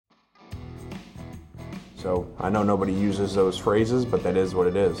So I know nobody uses those phrases, but that is what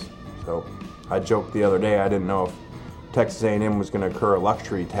it is. So I joked the other day, I didn't know if Texas A&M was going to incur a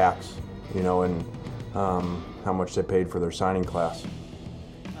luxury tax, and how much they paid for their signing class.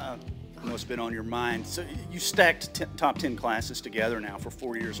 I know it's been on your mind. So you stacked top 10 classes together now for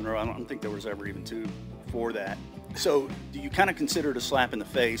 4 years in a row. I don't think there was ever even 2 before that. So do you kind of consider it a slap in the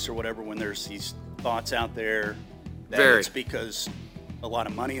face or whatever when there's these thoughts out there that it's because a lot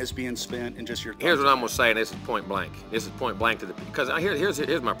of money is being spent and just your thoughts? Here's what I'm going to say, and this is point blank. Because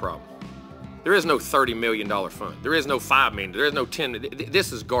here's my problem. There is no $30 million fund. There is no $5 million. There is no $10 million.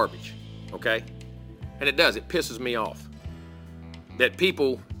 This is garbage, okay? And it pisses me off that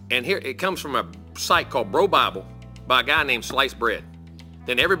people, and here it comes from a site called Bro Bible by a guy named Sliced Bread.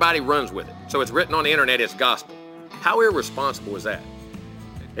 Then everybody runs with it. So it's written on the internet, it's gospel. How irresponsible is that?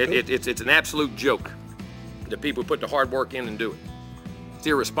 It's an absolute joke that people put the hard work in and do it. It's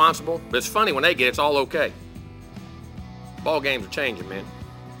irresponsible, but it's funny when they get it, it's all okay. Ball games are changing, man.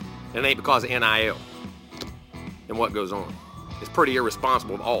 And it ain't because of NIL and what goes on. It's pretty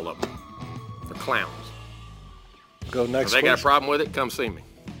irresponsible of all of them. They're clowns. Go next. If they got a problem with it, come see me.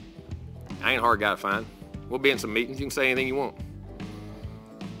 I ain't a hard guy to find. We'll be in some meetings. You can say anything you want.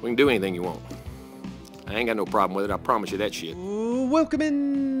 We can do anything you want. I ain't got no problem with it. I promise you that shit. Welcome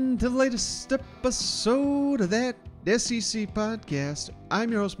in to the latest episode of that SEC podcast.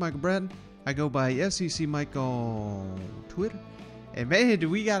 I'm your host, Michael Bratton. I go by SEC Mike on Twitter. And man, do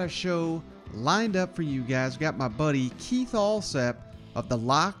we got a show lined up for you guys. We got my buddy Keith Allsep of the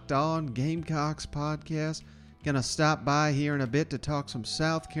Locked On Gamecocks podcast. Gonna stop by here in a bit to talk some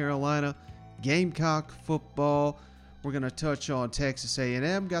South Carolina Gamecock football. We're gonna touch on Texas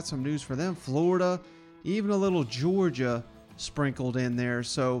A&M. Got some news for them. Florida, even a little Georgia sprinkled in there.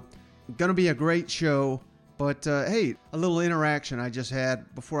 So gonna be a great show. But hey, a little interaction I just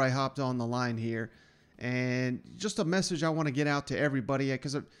had before I hopped on the line here. And just a message I want to get out to everybody,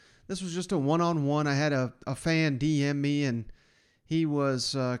 because this was just a one-on-one. I had a fan DM me, and he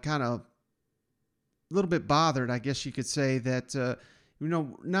was kind of a little bit bothered, I guess you could say, that,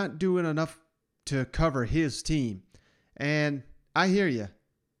 not doing enough to cover his team. And I hear you.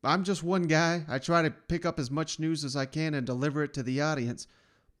 I'm just one guy. I try to pick up as much news as I can and deliver it to the audience.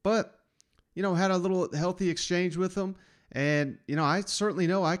 But, had a little healthy exchange with him. And, I certainly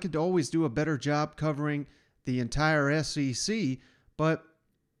know I could always do a better job covering the entire SEC. But,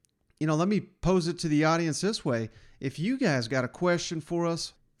 let me pose it to the audience this way. If you guys got a question for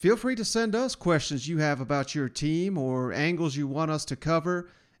us, feel free to send us questions you have about your team or angles you want us to cover.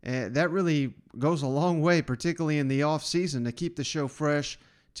 And that really goes a long way, particularly in the off season, to keep the show fresh,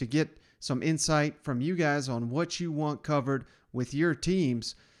 to get some insight from you guys on what you want covered with your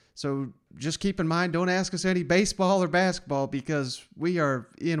teams. So just keep in mind, don't ask us any baseball or basketball, because we are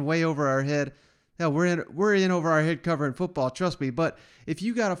in way over our head. Hell, we're in over our head covering football, trust me. But if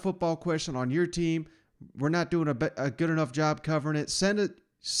you got a football question on your team, we're not doing a good enough job covering it. Send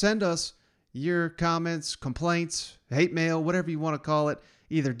us your comments, complaints, hate mail, whatever you want to call it.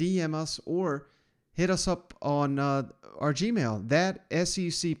 Either DM us or hit us up on our Gmail, that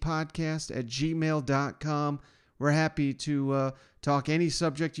secpodcast@gmail.com. We're happy to talk any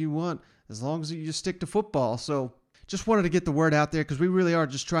subject you want, as long as you just stick to football. So just wanted to get the word out there, because we really are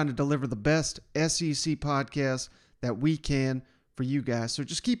just trying to deliver the best SEC podcast that we can for you guys. So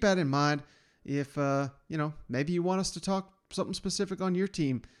just keep that in mind. If, maybe you want us to talk something specific on your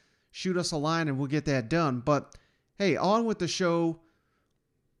team, shoot us a line and we'll get that done. But hey, on with the show.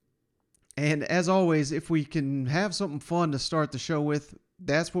 And as always, if we can have something fun to start the show with,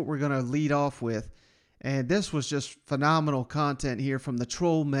 that's what we're going to lead off with. And this was just phenomenal content here from the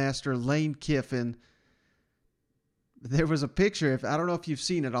Troll Master, Lane Kiffin. There was a picture. I don't know if you've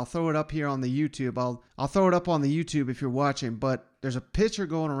seen it. I'll throw it up here on the YouTube. I'll throw it up on the YouTube if you're watching. But there's a picture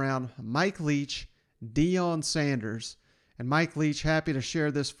going around. Mike Leach, Deion Sanders. And Mike Leach, happy to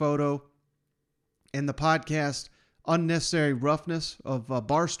share this photo. In the podcast, Unnecessary Roughness of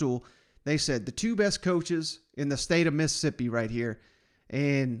Barstool, they said the 2 best coaches in the state of Mississippi right here.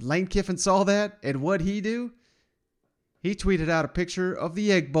 And Lane Kiffin saw that, and what'd he do? He tweeted out a picture of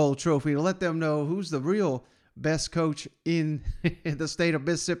the Egg Bowl trophy to let them know who's the real best coach in the state of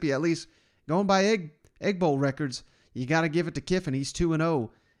Mississippi, at least going by Egg Bowl records. You got to give it to Kiffin. He's 2-0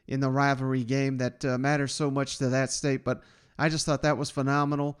 in the rivalry game that matters so much to that state. But I just thought that was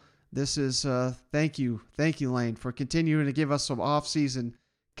phenomenal. This is, thank you, Lane, for continuing to give us some off-season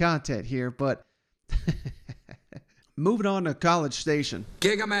content here. But moving on to College Station.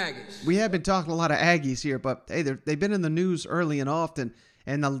 Gig 'em Aggies. We have been talking a lot of Aggies here, but hey, they've been in the news early and often.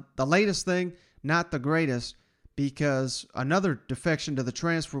 And the latest thing, not the greatest, because another defection to the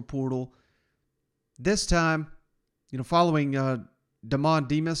transfer portal. This time, following Damon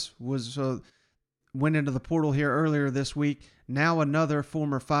Demas went into the portal here earlier this week. Now another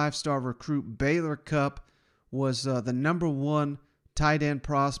former 5-star recruit, Baylor Cupp, was the number 1 tight end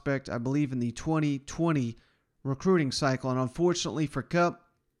prospect, I believe, in the 2020 recruiting cycle. And unfortunately for Cupp,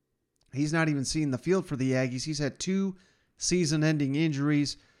 he's not even seen the field for the Aggies. He's had 2 season-ending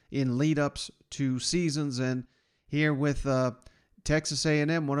injuries in lead-ups to seasons. And here with Texas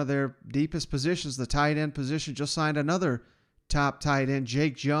A&M, one of their deepest positions, the tight end position, just signed another top tight end,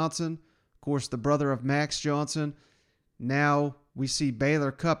 Jake Johnson, of course, the brother of Max Johnson. Now we see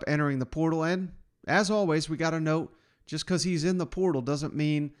Baylor Cupp entering the portal. And as always, we got to note, just because he's in the portal doesn't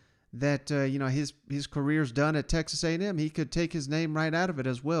mean that his career's done at Texas A&M. He could take his name right out of it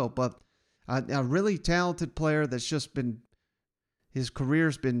as well. But a really talented player that's just his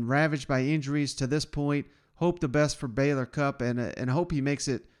career's been ravaged by injuries to this point. Hope the best for Baylor Cupp, and hope he makes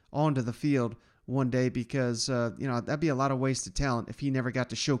it onto the field one day, because that'd be a lot of wasted talent if he never got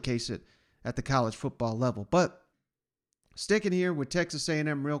to showcase it at the college football level. But sticking here with Texas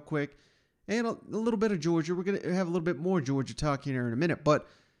A&M real quick, and a little bit of Georgia. We're going to have a little bit more Georgia talk here in a minute, but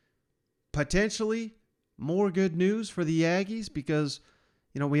potentially more good news for the Aggies, because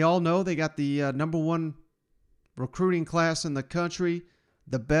we all know they got the number 1 recruiting class in the country,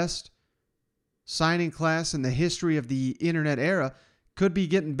 the best signing class in the history of the internet era. Could be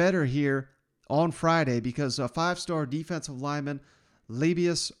getting better here on Friday, because a 5-star defensive lineman,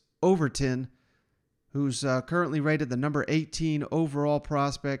 Labius Overton, who's currently rated the number 18 overall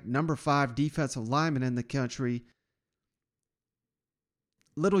prospect, number 5 defensive lineman in the country.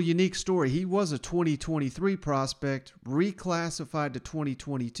 Little unique story. He was a 2023 prospect, reclassified to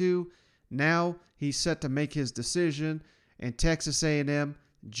 2022. Now he's set to make his decision, and Texas A&M,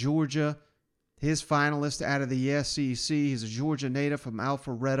 Georgia, his finalist out of the SEC. He's a Georgia native from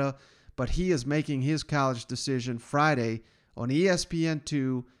Alpharetta, but he is making his college decision Friday on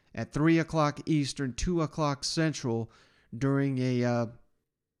ESPN2 at 3 o'clock Eastern, 2 o'clock Central, during a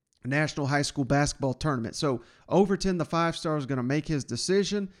National High School Basketball Tournament. So Overton, the 5-star, is going to make his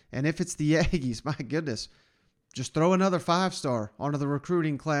decision, and if it's the Aggies, my goodness, just throw another 5-star onto the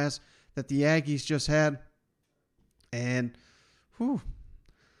recruiting class that the Aggies just had, and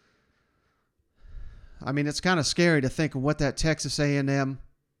it's kind of scary to think of what that Texas A&M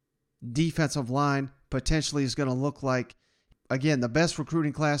defensive line potentially is going to look like. Again, the best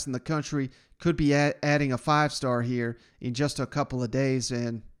recruiting class in the country could be adding a 5-star here in just a couple of days,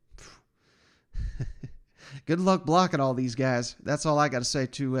 and good luck blocking all these guys. That's all I got to say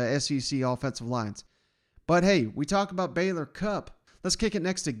to SEC offensive lines. But hey, we talk about Baylor Cupp. Let's kick it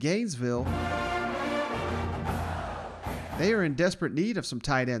next to Gainesville. They are in desperate need of some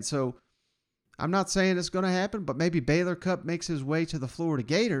tight ends, so I'm not saying it's going to happen, but maybe Baylor Cupp makes his way to the Florida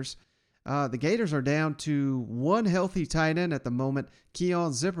Gators. The Gators are down to 1 healthy tight end at the moment,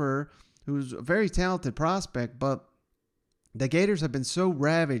 Keon Zipperer, who's a very talented prospect, but the Gators have been so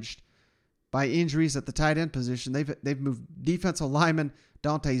ravaged by injuries at the tight end position. They've moved defensive lineman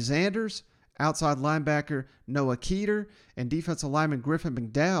Dante Zanders, outside linebacker Noah Keeter, and defensive lineman Griffin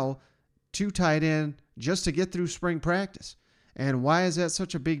McDowell to tight end just to get through spring practice. And why is that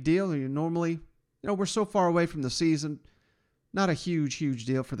such a big deal? Normally, we're so far away from the season. Not a huge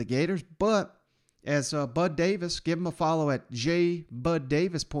deal for the Gators, but as Bud Davis, give him a follow at Bud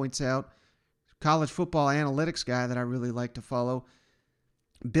Davis points out, college football analytics guy that I really like to follow.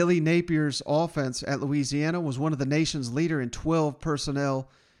 Billy Napier's offense at Louisiana was one of the nation's leader in 12 personnel.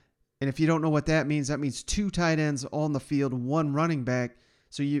 And if you don't know what that means 2 tight ends on the field, 1 running back.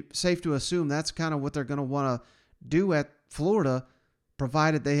 So you safe to assume that's kind of what they're going to want to do at Florida,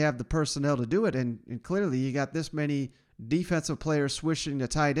 provided they have the personnel to do it. And clearly you got this many defensive players switching to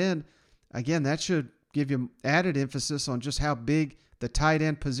tight end. Again, that should give you added emphasis on just how big the tight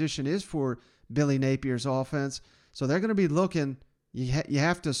end position is for Billy Napier's offense. So they're going to be looking, you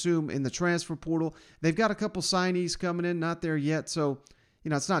have to assume, in the transfer portal. They've got a couple signees coming in, not there yet. So,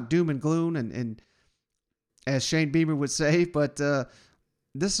 it's not doom and gloom, and as Shane Beamer would say, but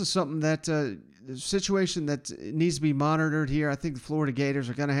this is something that situation that needs to be monitored here. I think the Florida Gators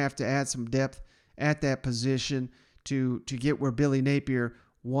are going to have to add some depth at that position to get where Billy Napier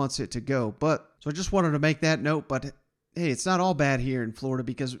wants it to go. But so I just wanted to make that note. But hey, it's not all bad here in Florida,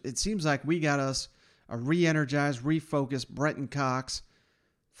 because it seems like we got us a re-energized, refocused Brenton Cox,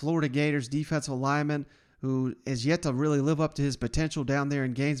 Florida Gators defensive lineman, who has yet to really live up to his potential down there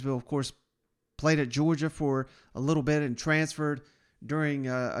in Gainesville. Of course, played at Georgia for a little bit and transferred during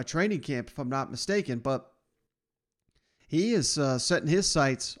a training camp, if I'm not mistaken. But he is setting his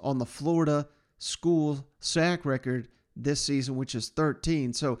sights on the Florida school sack record this season, which is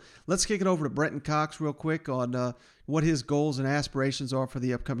 13. So let's kick it over to Brenton Cox real quick on what his goals and aspirations are for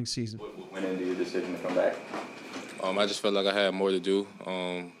the upcoming season. What went into your decision to come back? I just felt like I had more to do.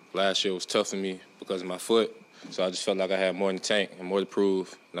 Last year was tough for me because of my foot, so I just felt like I had more in the tank and more to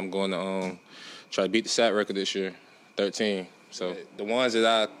prove. And I'm going to try to beat the sack record this year, 13. So the ones that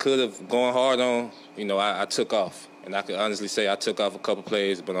I could have gone hard on, I took off. And I could honestly say I took off a couple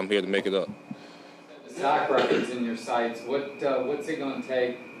plays, but I'm here to make it up. The sack record's in your sights. What's it going to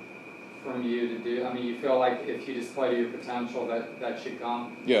take from you to do? I mean, you feel like if you just play to your potential, that should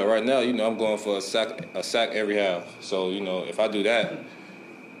come? Yeah, right now, I'm going for a sack every half. So, if I do that,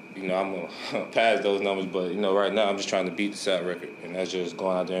 I'm going to pass those numbers. But, right now I'm just trying to beat the sack record. And that's just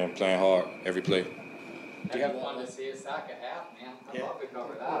going out there and playing hard every play. I wanted to see a sack a half, man. I'd love to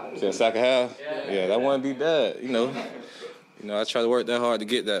cover that. See a sack a half? Yeah, that wouldn't be bad, I try to work that hard to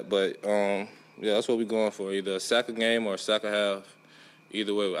get that. But, that's what we're going for, either a sack a game or a sack a half.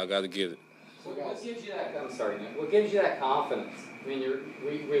 Either way, I got to get it. So what gives you that? I'm sorry, Nick. What gives you that confidence? I mean,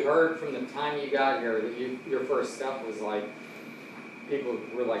 we heard from the time you got here that your first step was like people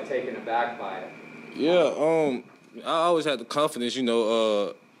were like taken aback by it. Yeah, I always had the confidence,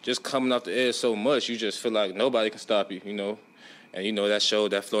 just coming off the edge so much, you just feel like nobody can stop you, And, that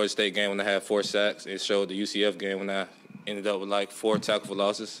showed that Florida State game when I had 4 sacks. It showed the UCF game when I ended up with like 4 tackle for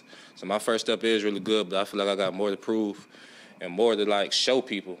losses. So my first step is really good, but I feel like I got more to prove and more to show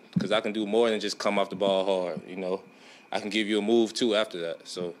people because I can do more than just come off the ball hard, I can give you a move too after that.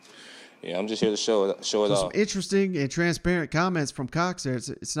 So, I'm just here to show it off. Some interesting and transparent comments from Cox there.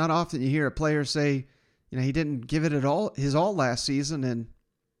 It's not often you hear a player say, he didn't give it his all last season, and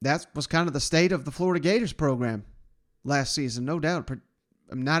that was kind of the state of the Florida Gators program last season, no doubt.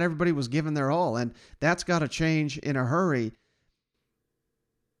 Not everybody was giving their all, and that's got to change in a hurry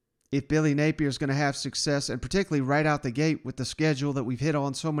if Billy Napier is going to have success, and particularly right out the gate with the schedule that we've hit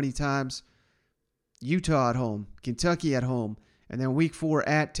on so many times. Utah at home, Kentucky at home, and then week 4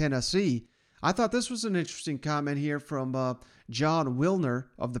 at Tennessee. I thought this was an interesting comment here from John Wilner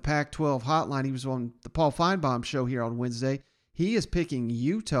of the Pac-12 Hotline. He was on the Paul Feinbaum show here on Wednesday. He is picking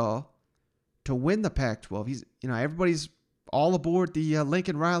Utah to win the Pac-12. He's, everybody's all aboard the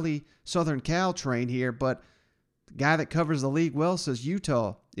Lincoln Riley Southern Cal train here, but the guy that covers the league well says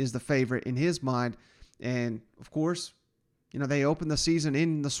Utah is the favorite in his mind. And, of course, they opened the season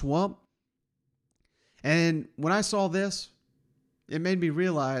in the swamp. And when I saw this, it made me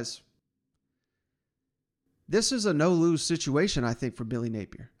realize this is a no-lose situation, I think, for Billy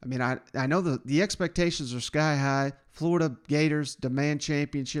Napier. I mean, I know the expectations are sky high. Florida Gators demand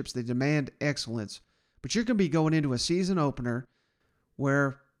championships. They demand excellence. But you're going to be going into a season opener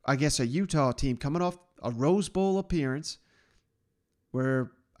where, I guess, a Utah team coming off a Rose Bowl appearance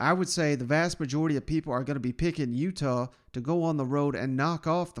where I would say the vast majority of people are going to be picking Utah to go on the road and knock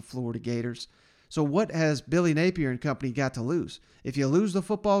off the Florida Gators. So what has Billy Napier and company got to lose? If you lose the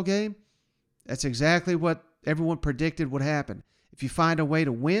football game, that's exactly what everyone predicted would happen. If you find a way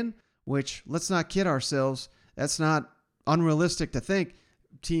to win, which, let's not kid ourselves, that's not unrealistic to think.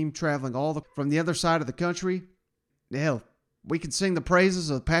 Team traveling from the other side of the country, hell, we can sing the praises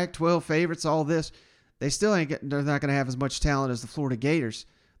of the Pac-12 favorites, all this. They're not going to have as much talent as the Florida Gators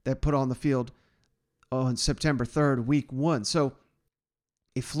that put on the field on September 3rd, week 1. So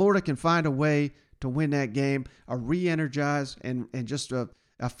if Florida can find a way to win that game, a re-energized and just a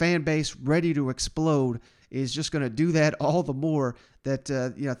fan base ready to explode is just going to do that all the more that,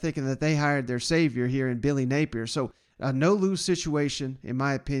 thinking that they hired their savior here in Billy Napier. So a no-lose situation, in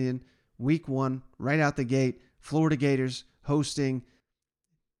my opinion, week 1, right out the gate, Florida Gators hosting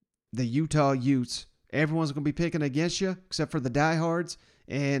the Utah Utes. Everyone's going to be picking against you except for the diehards,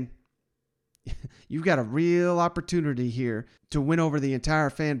 and you've got a real opportunity here to win over the entire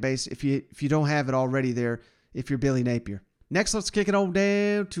fan base if you don't have it already there, if you're Billy Napier. Next, let's kick it on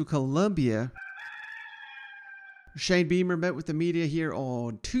down to Columbia. Shane Beamer met with the media here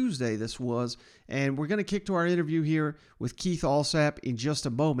on Tuesday, this was, and we're going to kick to our interview here with Keith Allsep in just a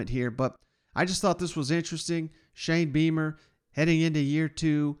moment here, but I just thought this was interesting. Shane Beamer heading into year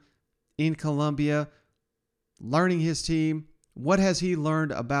 2 in Columbia, learning his team. What has he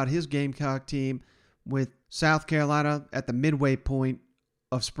learned about his Gamecock team with South Carolina at the midway point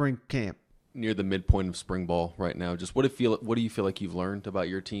of spring camp? Near the midpoint of spring ball right now. Just what do you feel like you've learned about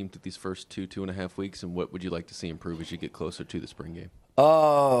your team through these first 2.5 weeks, and what would you like to see improve as you get closer to the spring game?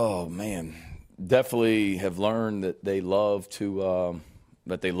 Oh man, definitely have learned that they love to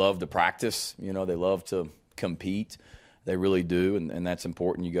practice. They love to compete. They really do, and that's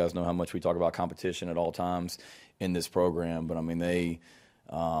important. You guys know how much we talk about competition at all times in this program. But I mean, they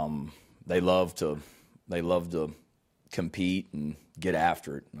love to compete and get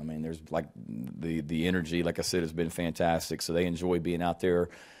after it. I mean, there's like the energy, like I said, has been fantastic. So they enjoy being out there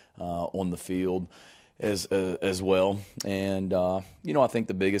on the field as well. And, I think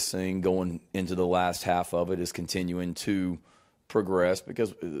the biggest thing going into the last half of it is continuing to progress,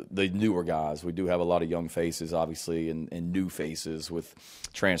 because the newer guys, we do have a lot of young faces, obviously, and new faces with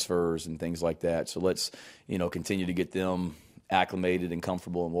transfers and things like that. So let's, continue to get them acclimated and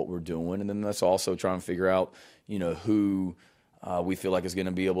comfortable in what we're doing. And then let's also try and figure out, who we feel like is going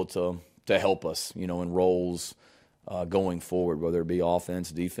to be able to help us, in roles going forward, whether it be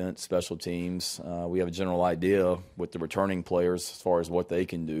offense, defense, special teams. We have a general idea with the returning players as far as what they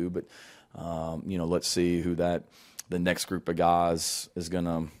can do, but, let's see who the next group of guys is going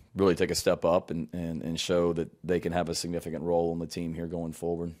to really take a step up and show that they can have a significant role on the team here going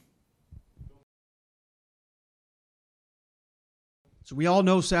forward. So we all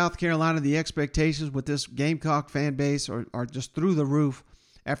know South Carolina, the expectations with this Gamecock fan base are just through the roof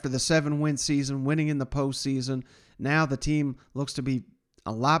after the 7-win season, winning in the postseason. Now the team looks to be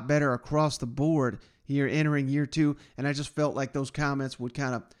a lot better across the board here entering year 2, and I just felt like those comments would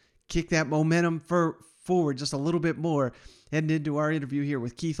kind of kick that momentum forward just a little bit more heading into our interview here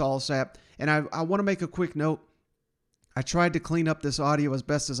with Keith Allsep. And I want to make a quick note. I tried to clean up this audio as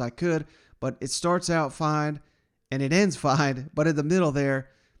best as I could, but it starts out fine and it ends fine. But in the middle there,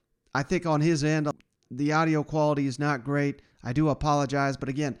 I think on his end, the audio quality is not great. I do apologize, but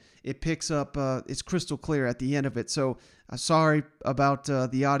again, it picks up, it's crystal clear at the end of it. So sorry about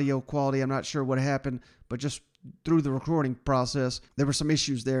the audio quality. I'm not sure what happened, but just through the recording process, there were some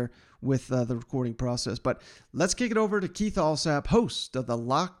issues there with the recording process. But let's kick it over to Keith Allsep, host of the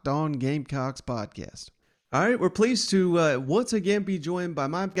Locked On Gamecocks podcast. All right, we're pleased to once again be joined by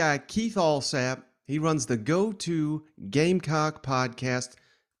my guy, Keith Allsep. He runs the Go-To Gamecock podcast.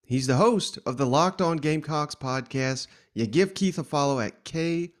 He's the host of the Locked On Gamecocks podcast. You give Keith a follow at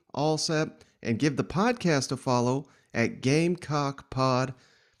K Allsep and give the podcast a follow at Gamecock Pod.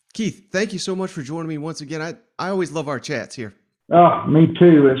 Keith, thank you so much for joining me once again. I always love our chats here. Oh, me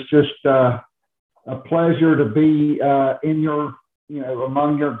too. It's just a pleasure to be in your,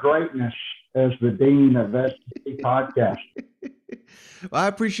 among your greatness as the dean of SEC podcast. Well, I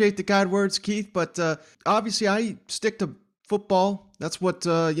appreciate the kind words, Keith, but obviously I stick to football. That's what,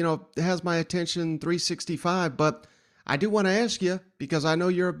 has my attention 365. But I do want to ask you, because I know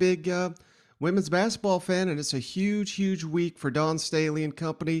you're a big women's basketball fan, and it's a huge, huge week for Dawn Staley and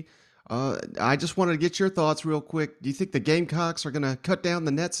company. I just wanted to get your thoughts real quick. Do you think the Gamecocks are going to cut down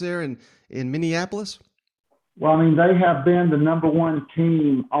the nets there in Minneapolis? Well, I mean, they have been the number one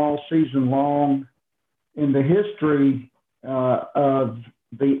team all season long. In the history of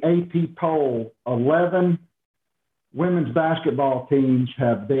the AP poll, 11 women's basketball teams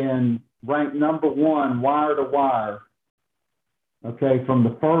have been ranked number one wire to wire. Okay, from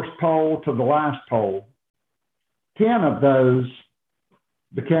the first poll to the last poll. 10 of those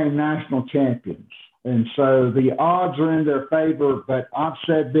became national champions. And so the odds are in their favor, but I've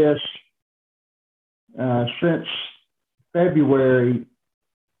said this since February.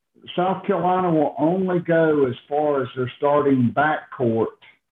 South Carolina will only go as far as their starting backcourt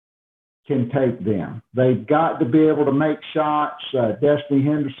can take them. They've got to be able to make shots. Destiny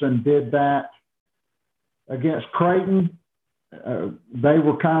Henderson did that against Creighton. They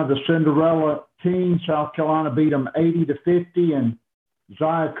were kind of the Cinderella team. South Carolina beat them 80-50, and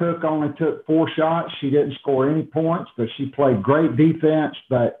Zia Cook only took 4 shots. She didn't score any points, but she played great defense.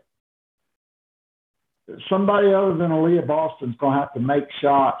 But somebody other than Aaliyah Boston's going to have to make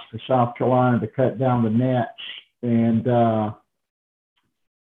shots for South Carolina to cut down the nets. And,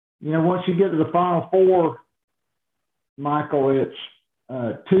 once you get to the Final Four, Michael, it's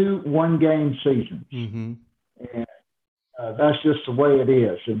 2 one-game seasons. Mm-hmm. And that's just the way it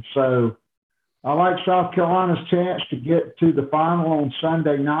is. And so I like South Carolina's chance to get to the final on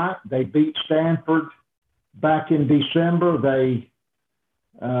Sunday night. They beat Stanford back in December. They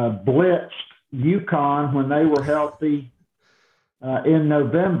blitzed UConn when they were healthy in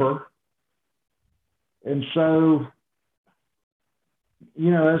November. And so,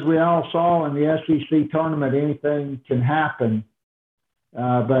 as we all saw in the SEC tournament, anything can happen.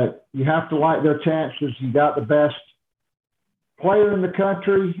 But you have to like their chances. You got the best player in the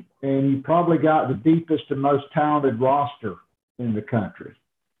country, and you probably got the deepest and most talented roster in the country.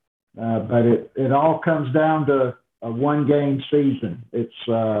 But it all comes down to a one-game season. It's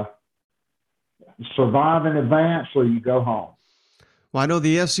survive in advance or you go home. Well, I know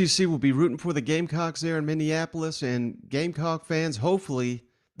the SEC will be rooting for the Gamecocks there in Minneapolis, and Gamecock fans, hopefully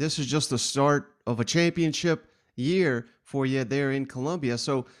this is just the start of a championship year for you there in Columbia.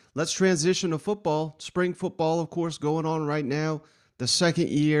 So let's transition to football. Spring football, of course, going on right now. The second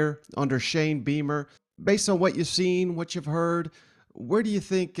year under Shane Beamer. Based on what you've seen, what you've heard, where do you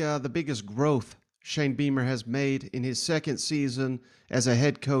think the biggest growth Shane Beamer has made in his second season as a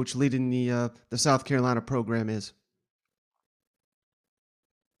head coach leading the South Carolina program is?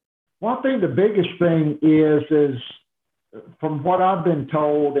 Well, I think the biggest thing is from what I've been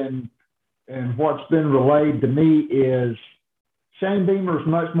told and what's been relayed to me is Shane Beamer is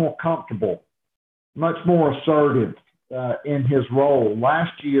much more comfortable, much more assertive in his role.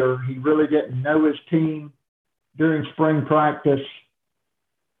 Last year, he really didn't know his team during spring practice.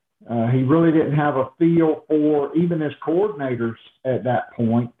 He really didn't have a feel for even his coordinators at that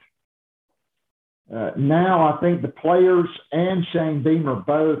point. Now, I think the players and Shane Beamer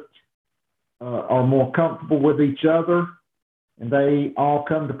both are more comfortable with each other, and they all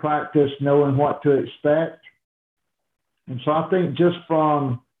come to practice knowing what to expect. And so I think just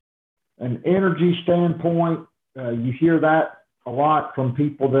from an energy standpoint, you hear that a lot from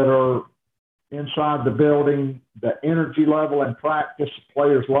people that are inside the building. The energy level in practice,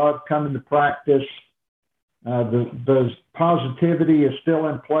 players love coming to practice. The positivity is still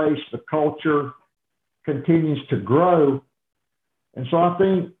in place. The culture continues to grow. And so I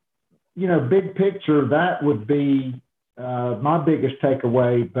think, big picture, that would be my biggest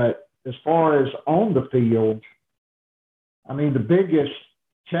takeaway. But as far as on the field, I mean, the biggest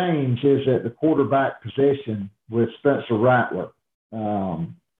change is at the quarterback position with Spencer Rattler.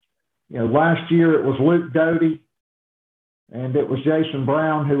 Last year it was Luke Doty, and it was Jason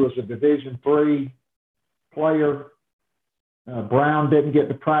Brown, who was a Division III player. Brown didn't get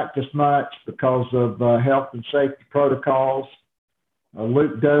to practice much because of health and safety protocols.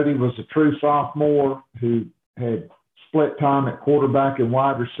 Luke Doty was a true sophomore who had split time at quarterback and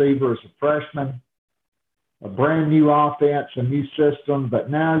wide receiver as a freshman. A brand new offense, a new system, but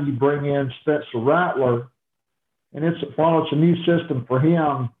now you bring in Spencer Rattler, and while it's a new system for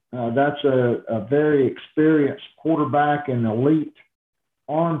him, that's a very experienced quarterback and elite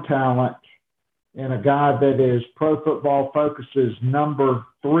arm talent, and a guy that is Pro Football Focus's number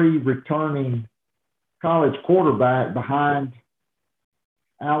 3 returning college quarterback behind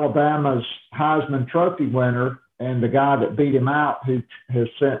Alabama's Heisman Trophy winner and the guy that beat him out, who has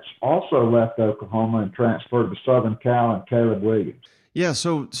since also left Oklahoma and transferred to Southern Cal, and Caleb Williams. Yeah,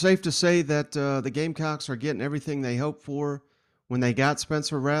 so safe to say that the Gamecocks are getting everything they hoped for when they got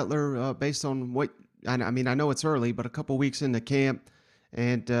Spencer Rattler, based on what I mean. I know it's early, but a couple weeks into camp,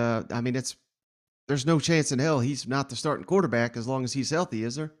 and there's no chance in hell he's not the starting quarterback as long as he's healthy,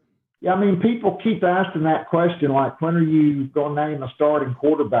 is there? Yeah, I mean, people keep asking that question, like, when are you going to name a starting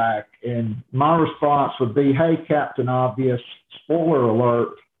quarterback? And my response would be, hey, Captain Obvious, spoiler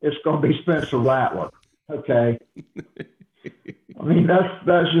alert, it's going to be Spencer Rattler, okay? I mean,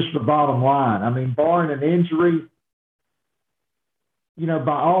 that's just the bottom line. I mean, barring an injury,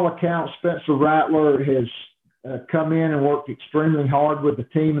 by all accounts, Spencer Rattler has come in and worked extremely hard with the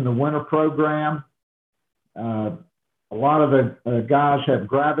team in the winter program. A lot of the guys have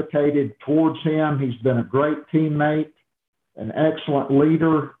gravitated towards him. He's been a great teammate, an excellent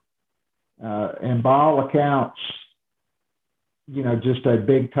leader, and by all accounts, just a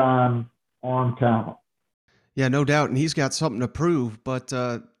big-time arm talent. Yeah, no doubt, and he's got something to prove, but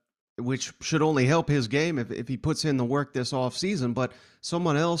which should only help his game if he puts in the work this offseason. But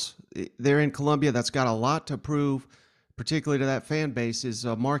someone else there in Columbia that's got a lot to prove, particularly to that fan base, is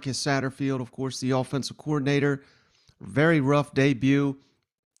Marcus Satterfield, of course, the offensive coordinator. Very rough debut,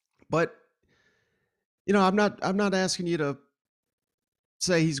 but I'm not asking you to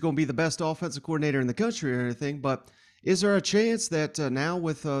say he's going to be the best offensive coordinator in the country or anything, but is there a chance that now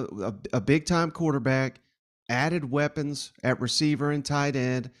with a big time quarterback, added weapons at receiver and tight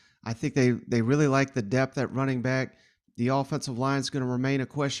end, I think they really like the depth at running back. The offensive line is going to remain a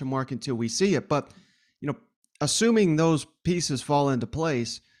question mark until we see it, but assuming those pieces fall into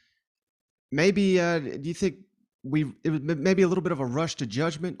place, maybe do you think it was maybe a little bit of a rush to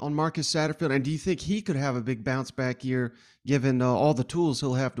judgment on Marcus Satterfield, and do you think he could have a big bounce back year given all the tools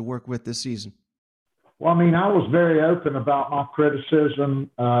he'll have to work with this season? Well, I mean, I was very open about my criticism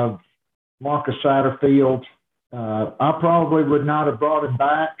of Marcus Satterfield. I probably would not have brought him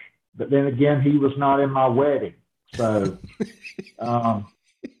back, but then again, he was not in my wedding. So, I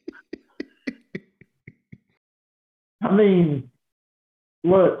mean,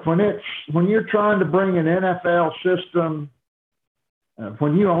 look, when you're trying to bring an NFL system,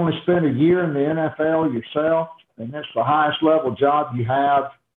 when you only spend a year in the NFL yourself, and that's the highest level job you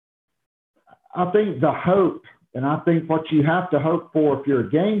have, I think the hope And I think what you have to hope for if you're a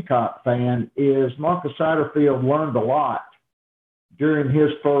Gamecock fan is Marcus Satterfield learned a lot during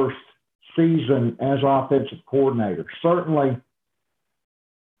his first season as offensive coordinator. Certainly,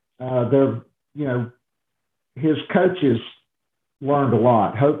 his coaches learned a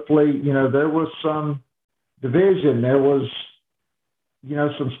lot. Hopefully, there was some division. There was,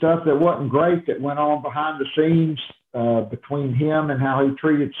 some stuff that wasn't great that went on behind the scenes between him and how he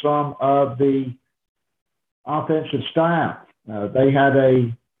treated some of the offensive staff. They had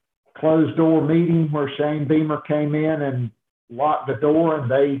a closed door meeting where Shane Beamer came in and locked the door, and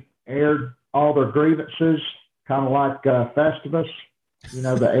they aired all their grievances, kind of like Festivus,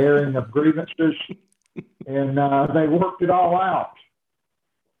 the airing of grievances. And they worked it all out.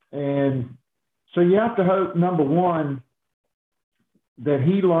 And so you have to hope, number one, that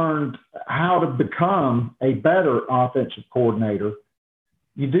he learned how to become a better offensive coordinator.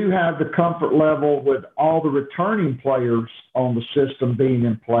 You do have the comfort level with all the returning players on the system being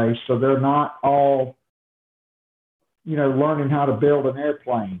in place, so they're not all, learning how to build an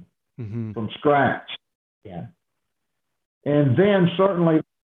airplane from scratch. Yeah. And then certainly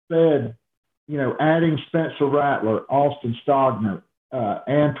said, adding Spencer Rattler, Austin Stogner,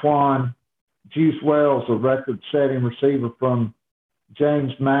 Antoine Juice Wells, a record-setting receiver from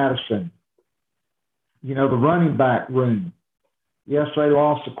James Madison, the running back room. Yes, they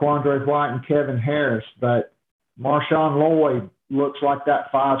lost to Quandre White and Kevin Harris, but Marshawn Lloyd looks like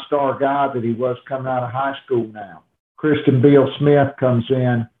that five-star guy that he was coming out of high school now. Christian Beal-Smith comes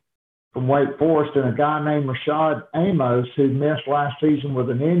in from Wake Forest, and a guy named Rashad Amos, who missed last season with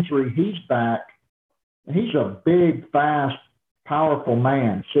an injury, he's back. And he's a big, fast, powerful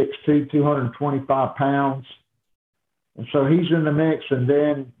man, 6'2", 225 pounds. And so he's in the mix. And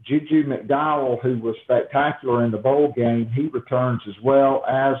then Juju McDowell, who was spectacular in the bowl game, he returns as well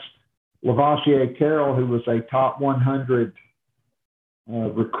as Lavoisier Carroll, who was a top 100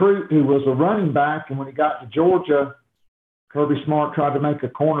 recruit, who was a running back. And when he got to Georgia, Kirby Smart tried to make a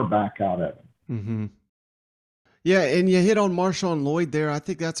cornerback out of him. Mm-hmm. Yeah, and you hit on Marshawn Lloyd there. I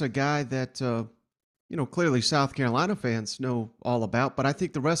think that's a guy that, clearly South Carolina fans know all about, but I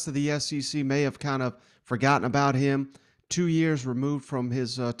think the rest of the SEC may have kind of forgotten about him. 2 years removed from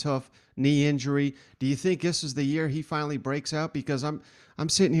his tough knee injury. Do you think this is the year he finally breaks out? Because I'm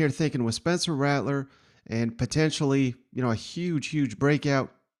sitting here thinking with Spencer Rattler and potentially, a huge breakout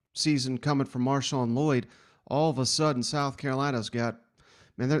season coming from Marshawn Lloyd, all of a sudden South Carolina's got,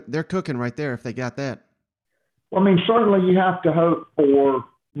 man, they're cooking right there if they got that. Well, certainly you have to hope for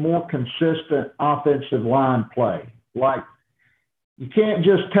more consistent offensive line play. Like, you can't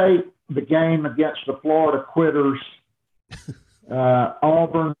just take the game against the Florida Quitters,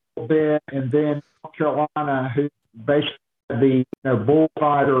 Auburn a little bit, and then North Carolina, who basically had the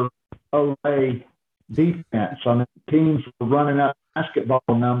bullfighter OA defense. Teams were running up basketball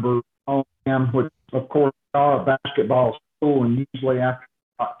numbers on them, which, of course, are a basketball school, and usually after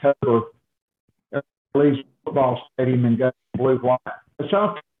October, leaves the football stadium and goes blue-white.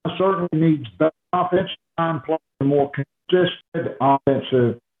 South Carolina certainly needs better offensive line play and more consistent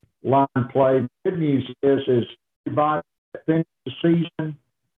offensive line play. The good news is everybody that finished the season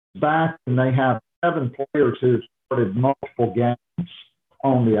back, and they have 7 players who have started multiple games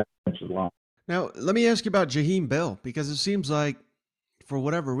on the offensive line. Now, let me ask you about Jaheim Bell, because it seems like, for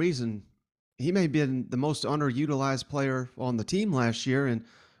whatever reason, he may have been the most underutilized player on the team last year, and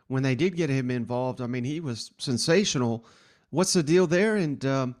when they did get him involved, he was sensational. What's the deal there? And,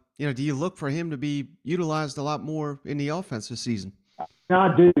 do you look for him to be utilized a lot more in the offense this season?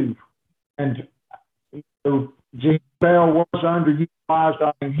 I do. And Jaheim Bell was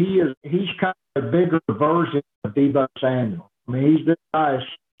underutilized. He's kind of a bigger version of Deebo Samuel. He's this guy is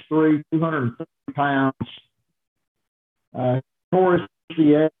 6'3", 230 pounds. Tore his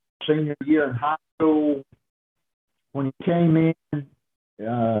ACL senior year in high school. When he came in, he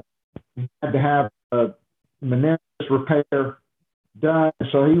had to have a meniscus repair done,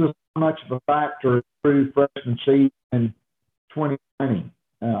 so he was not much of a factor through freshman season in 2020.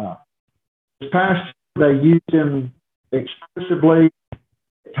 This past year, they used him exclusively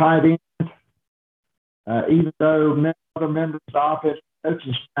tight end, even though many other members of the offensive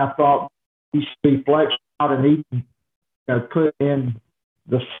coaching staff thought he should be flexed out and even put in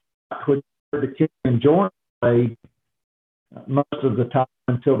the slot which the kid and Jordan played most of the time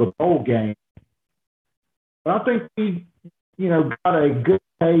until the bowl game. But I think he, got a good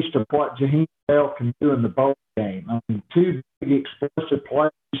taste of what Jaheim Bell can do in the bowl game. 2 big explosive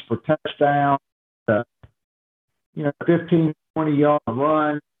plays for touchdown, 15, 20-yard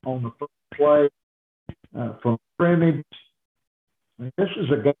run on the first play from scrimmage. This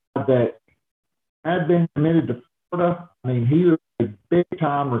is a guy that had been committed to Florida. I mean, he was a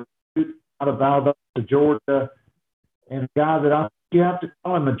big-time recruit out of Valdosta, Georgia, and a guy that you have to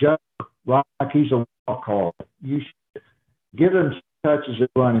call him a joker, right? Like he's a wild card. You should give him some touches at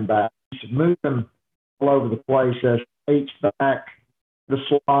running back. You should move him all over the place as H-back, the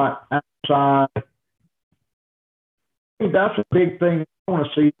slot, outside. I think that's a big thing I want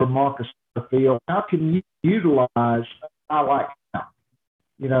to see from Marcus on the field. How can you utilize a guy like him?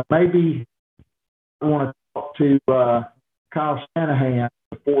 You know, maybe I want to talk to Kyle Shanahan,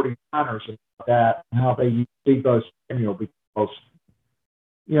 the 49ers, about that, and how they use Deebo Samuel, because,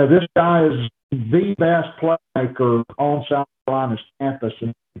 you know, this guy is the best playmaker on South Carolina's campus,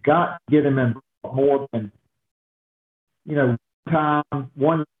 and you've got to get him involved more than, you know,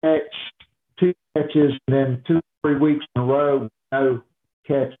 one catch, two catches, and then 2 or 3 weeks in a row with no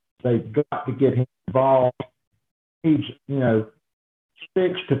catch. They've got to get him involved. He's, you know,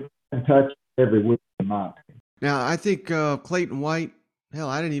 6 to 10 touches every week in my opinion. Now, I think Clayton White, hell,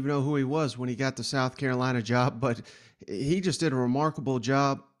 I didn't even know who he was when he got the South Carolina job, but he just did a remarkable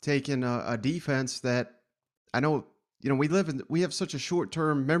job taking a defense that I know, you know, we have such a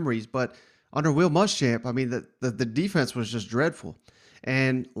short-term memories, but under Will Muschamp, I mean, the defense was just dreadful.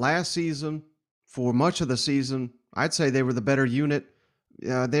 And last season, for much of the season, I'd say they were the better unit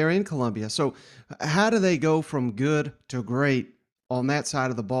there in Columbia. So how do they go from good to great on that side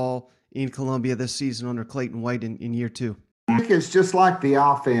of the ball in Columbia this season under Clayton White in year 2? I think it's just like the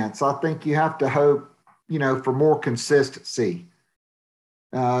offense. I think you have to hope, you know, for more consistency.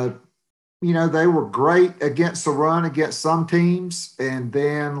 You know, they were great against the run against some teams, and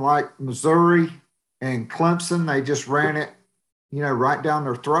then like Missouri and Clemson, they just ran it, you know, right down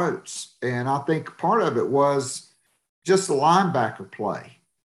their throats. And I think part of it was just the linebacker play.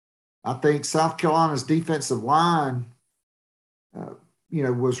 I think South Carolina's defensive line, you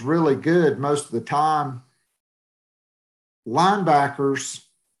know, was really good most of the time. Linebackers,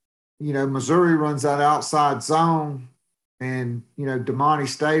 you know, Missouri runs that outside zone, and, you know, Damani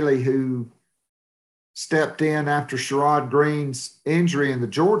Staley, who stepped in after Sherrod Green's injury in the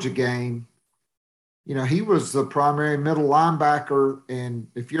Georgia game, you know, he was the primary middle linebacker. And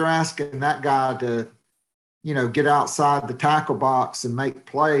if you're asking that guy to, you know, get outside the tackle box and make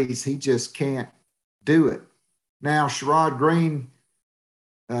plays, he just can't do it. Now, Sherrod Green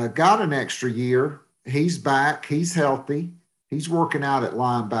got an extra year. He's back. He's healthy. He's working out at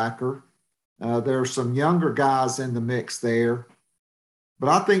linebacker. There are some younger guys in the mix there. But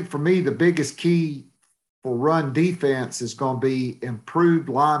I think for me, the biggest key for run defense is going to be improved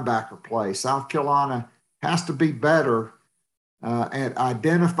linebacker play. South Carolina has to be better at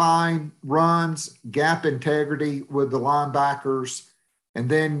identifying runs, gap integrity with the linebackers. And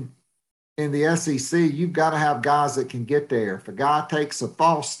then in the SEC, you've got to have guys that can get there. If a guy takes a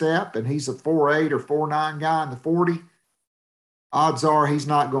false step and he's a 4'8" or 4'9" guy in the 40, odds are he's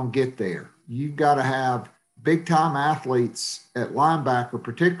not going to get there. You've got to have big-time athletes at linebacker,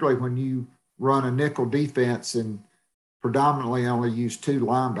 particularly when you run a nickel defense and predominantly only use 2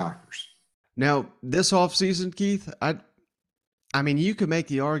 linebackers. Now, this offseason, Keith, I mean, you could make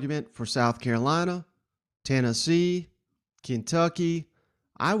the argument for South Carolina, Tennessee, Kentucky.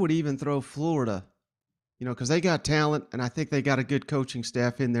 I would even throw Florida, you know, because they got talent, and I think they got a good coaching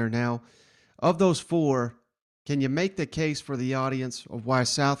staff in there now. Of those 4, can you make the case for the audience of why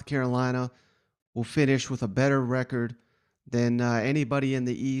South Carolina will finish with a better record than anybody in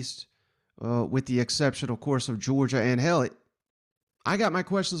the East, with the exception, of course, of Georgia? And hell, I got my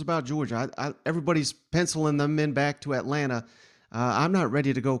questions about Georgia. Everybody's penciling them in back to Atlanta. I'm not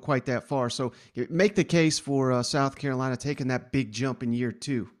ready to go quite that far. So make the case for South Carolina taking that big jump in year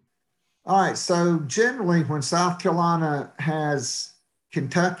 2. All right. So generally when South Carolina has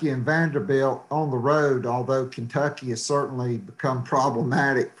Kentucky and Vanderbilt on the road, although Kentucky has certainly become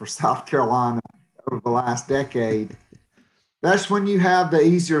problematic for South Carolina over the last decade, that's when you have the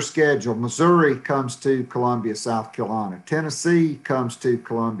easier schedule. Missouri comes to Columbia, South Carolina. Tennessee comes to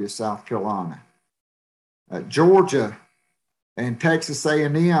Columbia, South Carolina. Georgia and Texas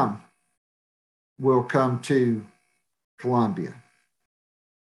A&M will come to Columbia.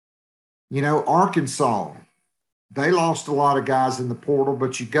 You know, Arkansas, they lost a lot of guys in the portal,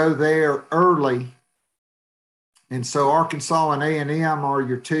 but you go there early. And so Arkansas and A&M are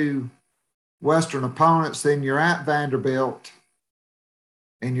your 2 Western opponents. Then you're at Vanderbilt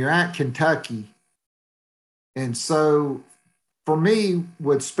and you're at Kentucky. And so for me,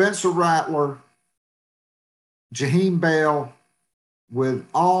 with Spencer Rattler, Jaheim Bell, with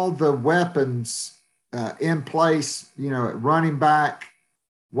all the weapons in place, you know, at running back,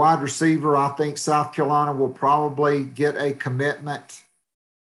 wide receiver, I think South Carolina will probably get a commitment.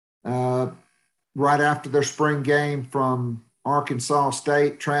 right after their spring game from Arkansas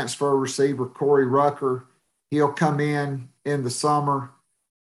State, transfer receiver Corey Rucker. He'll come in the summer.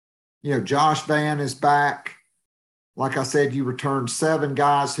 Josh Van is back. Like I said, you returned 7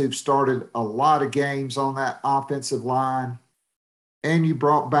 guys who've started a lot of games on that offensive line. And you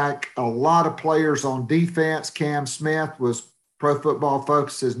brought back a lot of players on defense. Cam Smith was Pro Football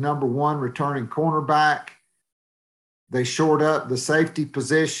Focus's #1 returning cornerback. They shored up the safety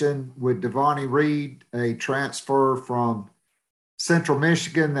position with Devontae Reed, a transfer from Central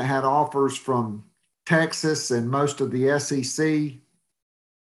Michigan that had offers from Texas and most of the SEC.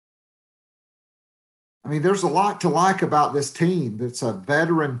 I mean, there's a lot to like about this team. That's a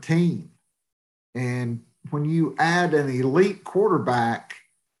veteran team. And when you add an elite quarterback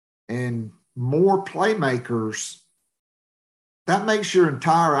and more playmakers, that makes your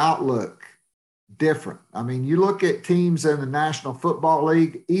entire outlook different. I mean, you look at teams in the National Football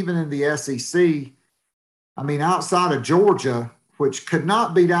League, even in the SEC, I mean, outside of Georgia, which could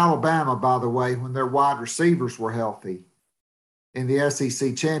not beat Alabama, by the way, when their wide receivers were healthy in the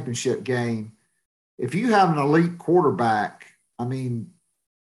SEC championship game. If you have an elite quarterback, I mean,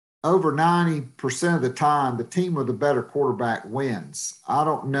 over 90% of the time, the team with a better quarterback wins. I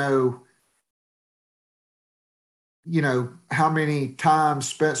don't know, how many times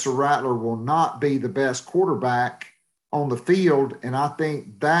Spencer Rattler will not be the best quarterback on the field. And I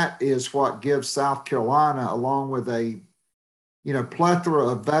think that is what gives South Carolina, along with a, plethora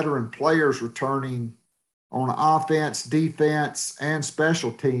of veteran players returning on offense, defense, and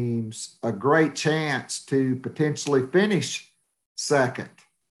special teams, a great chance to potentially finish second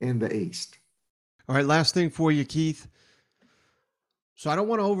in the East. All right, last thing for you, Keith. So I don't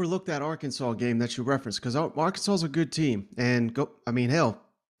want to overlook that Arkansas game that you referenced, because Arkansas is a good team. And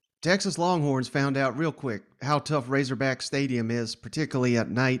Texas Longhorns found out real quick how tough Razorback Stadium is, particularly at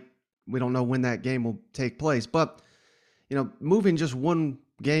night. We don't know when that game will take place. But, moving just one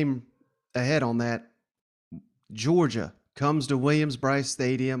game ahead on that, Georgia comes to Williams-Brice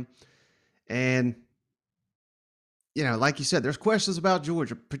Stadium. And, like you said, there's questions about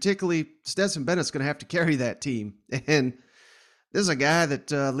Georgia, particularly Stetson Bennett's going to have to carry that team. And this is a guy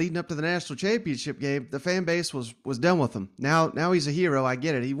that leading up to the national championship game, the fan base was done with him. Now he's a hero. I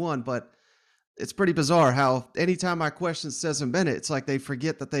get it. He won, but it's pretty bizarre how anytime I question Stetson Bennett, it's like they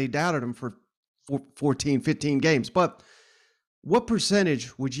forget that they doubted him for 14, 15 games. But what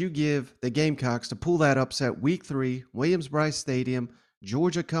percentage would you give the Gamecocks to pull that upset week 3, Williams-Brice Stadium,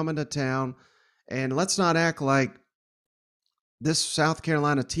 Georgia coming to town? And let's not act like this South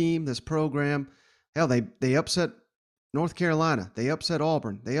Carolina team, this program, hell, they upset North Carolina. They upset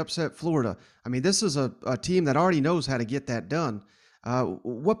Auburn. They upset Florida. I mean, this is a team that already knows how to get that done.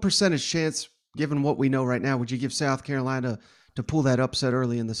 What percentage chance, given what we know right now, would you give South Carolina to pull that upset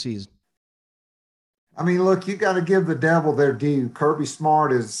early in the season? I mean, look, you got to give the devil their due. Kirby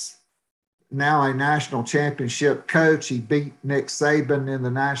Smart is now a national championship coach. He beat Nick Saban in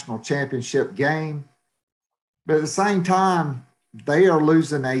the national championship game. But at the same time, they are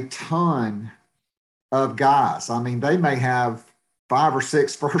losing a ton of guys. I mean, they may have 5 or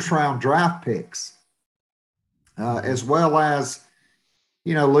 6 first-round draft picks, as well as,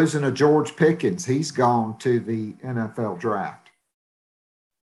 losing a George Pickens. He's gone to the NFL draft.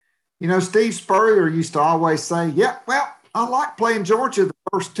 Steve Spurrier used to always say, yeah, well, I like playing Georgia the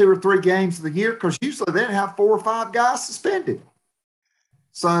first 2 or 3 games of the year because usually they'd have 4 or 5 guys suspended.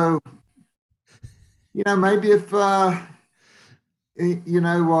 So, maybe if,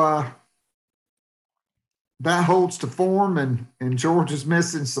 that holds to form and Georgia's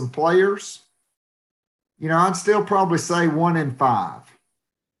missing some players, I'd still probably say 1 in 5.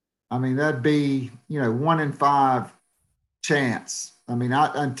 I mean, that'd be, 1 in 5 chance. I mean,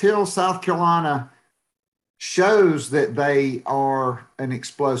 until South Carolina shows that they are an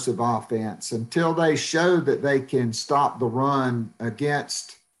explosive offense, until they show that they can stop the run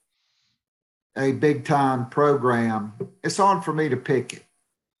against a big-time program, it's hard for me to pick it.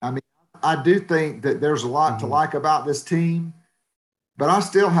 I mean, I do think that there's a lot to like about this team, but I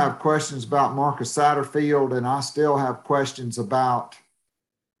still have questions about Marcus Satterfield, and I still have questions about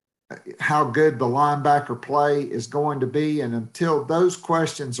how good the linebacker play is going to be. And until those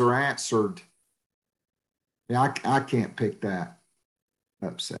questions are answered, I can't pick that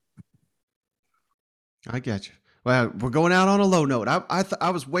upset. I got you. Well, we're going out on a low note.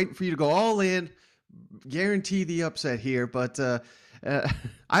 I was waiting for you to go all in, guarantee the upset here, but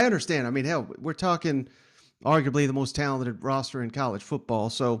I understand. I mean, hell, we're talking arguably the most talented roster in college football,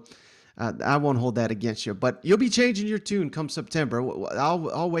 so I won't hold that against you. But you'll be changing your tune come September.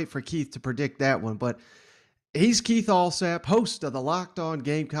 I'll wait for Keith to predict that one. But He's Keith Allsep, host of the Locked On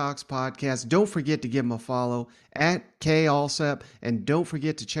Gamecocks podcast. Don't forget to give him a follow at KAllsep, and don't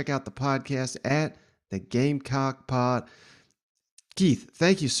forget to check out the podcast at the Gamecock Pod. Keith,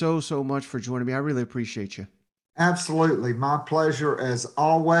 thank you so much for joining me. I really appreciate you. Absolutely. My pleasure as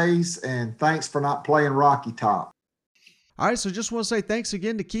always, and thanks for not playing Rocky Top. All right, so just want to say thanks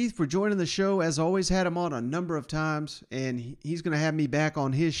again to Keith for joining the show. As always, had him on a number of times, and he's going to have me back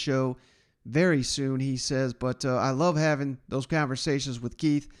on his show very soon, he says. But I love having those conversations with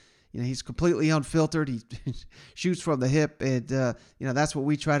Keith. You know, he's completely unfiltered. He shoots from the hip, and that's what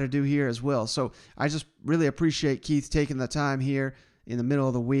we try to do here as well. So I just really appreciate Keith taking the time here in the middle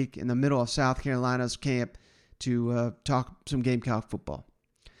of the week, in the middle of South Carolina's camp, to talk some Gamecock football.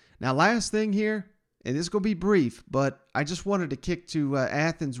 Now, last thing here, and this is going to be brief, but I just wanted to kick to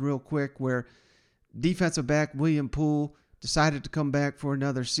Athens real quick, where defensive back William Poole decided to come back for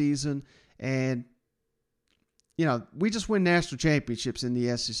another season. And, we just win national championships in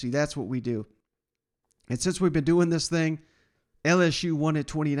the SEC. That's what we do. And since we've been doing this thing, LSU won it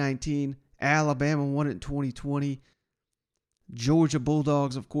 2019. Alabama won it in 2020. Georgia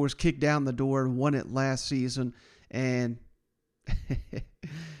Bulldogs, of course, kicked down the door and won it last season. And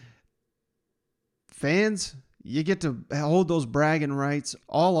fans, you get to hold those bragging rights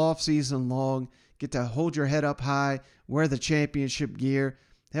all off season long. Get to hold your head up high, wear the championship gear.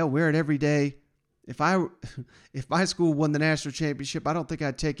 Hell, wear it every day. If my school won the national championship, I don't think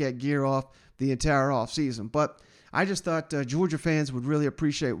I'd take that gear off the entire off season. But I just thought Georgia fans would really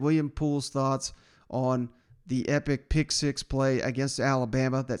appreciate William Poole's thoughts on the epic pick six play against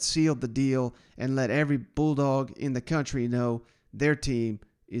Alabama that sealed the deal and let every Bulldog in the country know their team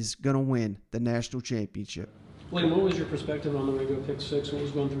is going to win the national championship. William, what was your perspective on the way to go pick six? What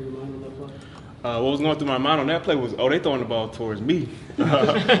was going through your mind on that play? What was going through my mind on that play was, they throwing the ball towards me.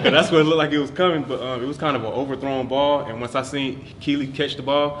 That's what it looked like it was coming, but it was kind of an overthrown ball. And once I seen Keeley catch the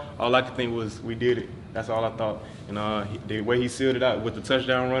ball, all I could think was, we did it. That's all I thought. And the way he sealed it out with the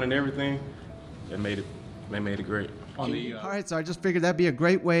touchdown run and everything, they made it great. All right, so I just figured that'd be a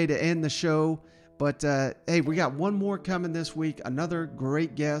great way to end the show. But, hey, we got one more coming this week. Another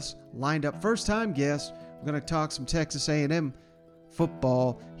great guest lined up. First-time guest. We're going to talk some Texas A&M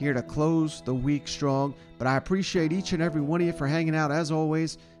football here to close the week strong. But I appreciate each and every one of you for hanging out. As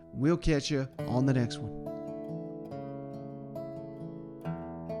always, we'll catch you on the next one.